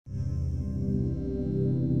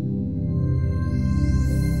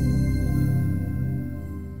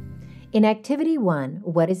In Activity 1,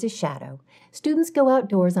 What is a Shadow?, students go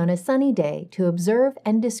outdoors on a sunny day to observe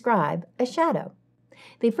and describe a shadow.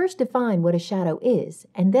 They first define what a shadow is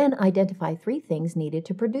and then identify 3 things needed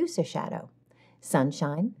to produce a shadow: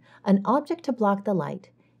 sunshine, an object to block the light,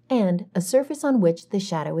 and a surface on which the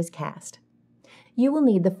shadow is cast. You will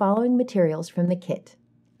need the following materials from the kit.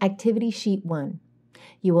 Activity Sheet 1.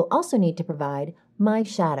 You will also need to provide My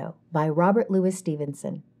Shadow by Robert Louis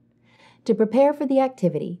Stevenson. To prepare for the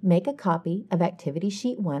activity, make a copy of Activity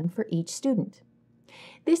Sheet 1 for each student.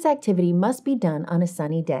 This activity must be done on a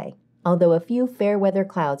sunny day, although a few fair weather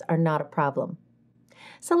clouds are not a problem.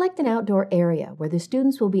 Select an outdoor area where the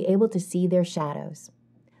students will be able to see their shadows.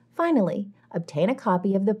 Finally, obtain a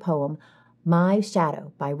copy of the poem My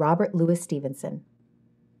Shadow by Robert Louis Stevenson.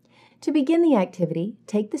 To begin the activity,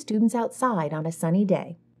 take the students outside on a sunny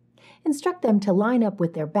day. Instruct them to line up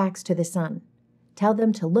with their backs to the sun. Tell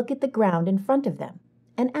them to look at the ground in front of them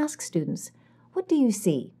and ask students, "What do you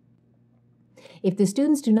see?" If the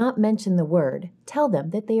students do not mention the word, tell them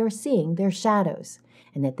that they are seeing their shadows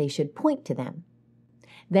and that they should point to them.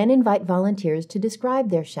 Then invite volunteers to describe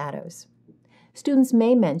their shadows. Students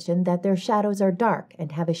may mention that their shadows are dark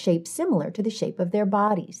and have a shape similar to the shape of their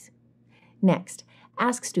bodies. Next,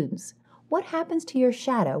 ask students, "What happens to your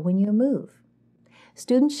shadow when you move?"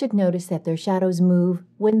 Students should notice that their shadows move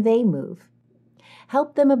when they move.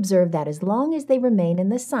 Help them observe that as long as they remain in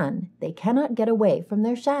the sun, they cannot get away from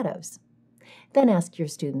their shadows. Then ask your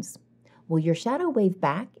students, "Will your shadow wave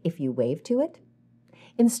back if you wave to it?"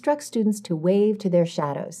 Instruct students to wave to their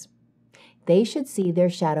shadows. They should see their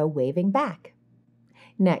shadow waving back.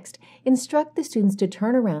 Next, instruct the students to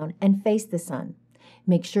turn around and face the sun.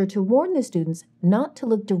 Make sure to warn the students not to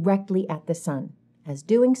look directly at the sun, as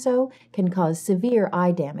doing so can cause severe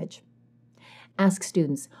eye damage. Ask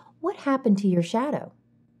students, "What happened to your shadow?"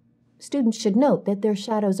 Students should note that their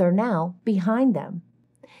shadows are now behind them.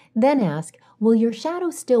 Then ask, "Will your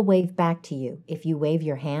shadow still wave back to you if you wave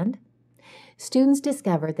your hand?" Students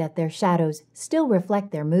discover that their shadows still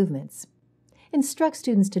reflect their movements. Instruct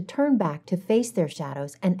students to turn back to face their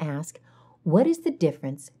shadows and ask, "What is the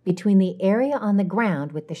difference between the area on the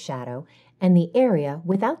ground with the shadow and the area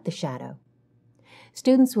without the shadow?"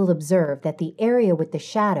 Students will observe that the area with the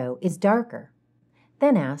shadow is darker.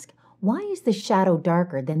 Then ask, "Why is the shadow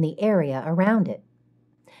darker than the area around it?"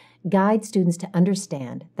 Guide students to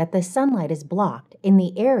understand that the sunlight is blocked in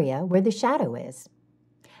the area where the shadow is.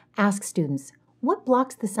 Ask students, "What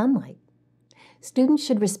blocks the sunlight?" Students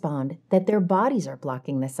should respond that their bodies are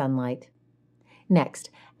blocking the sunlight. Next,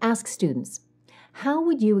 ask students, "How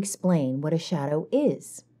would you explain what a shadow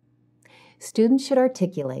is?" Students should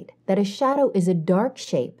articulate that a shadow is a dark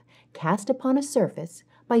shape cast upon a surface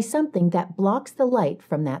by something that blocks the light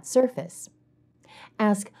from that surface.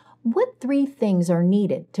 Ask, "What 3 things are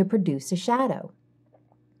needed to produce a shadow?"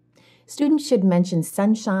 Students should mention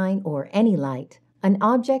sunshine or any light, an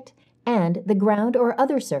object, and the ground or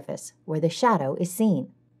other surface where the shadow is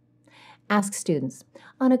seen. Ask students,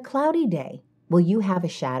 "On a cloudy day, will you have a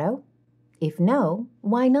shadow? If no,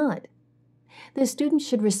 why not?" The students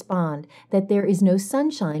should respond that there is no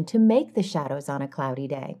sunshine to make the shadows on a cloudy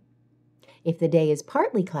day. If the day is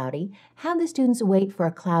partly cloudy, have the students wait for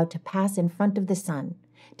a cloud to pass in front of the sun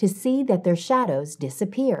to see that their shadows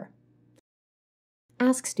disappear.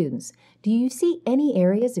 Ask students, "Do you see any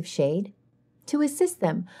areas of shade?" To assist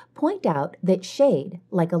them, point out that shade,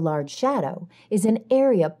 like a large shadow, is an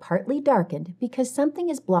area partly darkened because something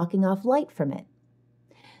is blocking off light from it.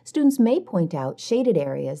 Students may point out shaded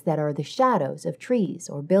areas that are the shadows of trees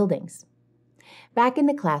or buildings. Back in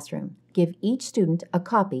the classroom, give each student a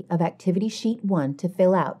copy of Activity Sheet 1 to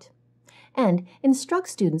fill out, and instruct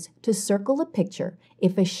students to circle a picture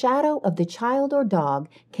if a shadow of the child or dog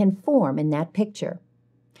can form in that picture.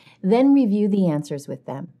 Then review the answers with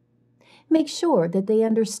them. Make sure that they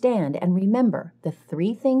understand and remember the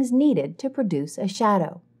 3 things needed to produce a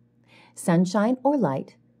shadow: sunshine or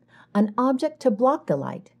light, an object to block the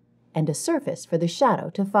light, and a surface for the shadow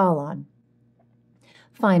to fall on.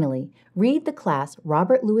 Finally, read the class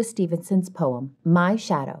Robert Louis Stevenson's poem, My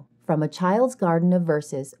Shadow, from A Child's Garden of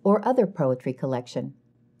Verses or other poetry collection.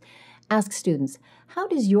 Ask students, "How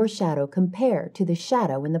does your shadow compare to the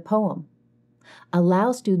shadow in the poem?"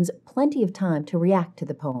 Allow students plenty of time to react to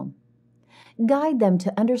the poem. Guide them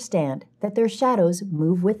to understand that their shadows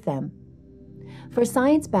move with them. For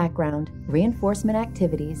science background, reinforcement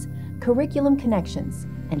activities, curriculum connections,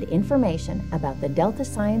 and information about the Delta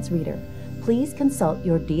Science Reader, please consult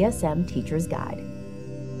your DSM Teacher's Guide.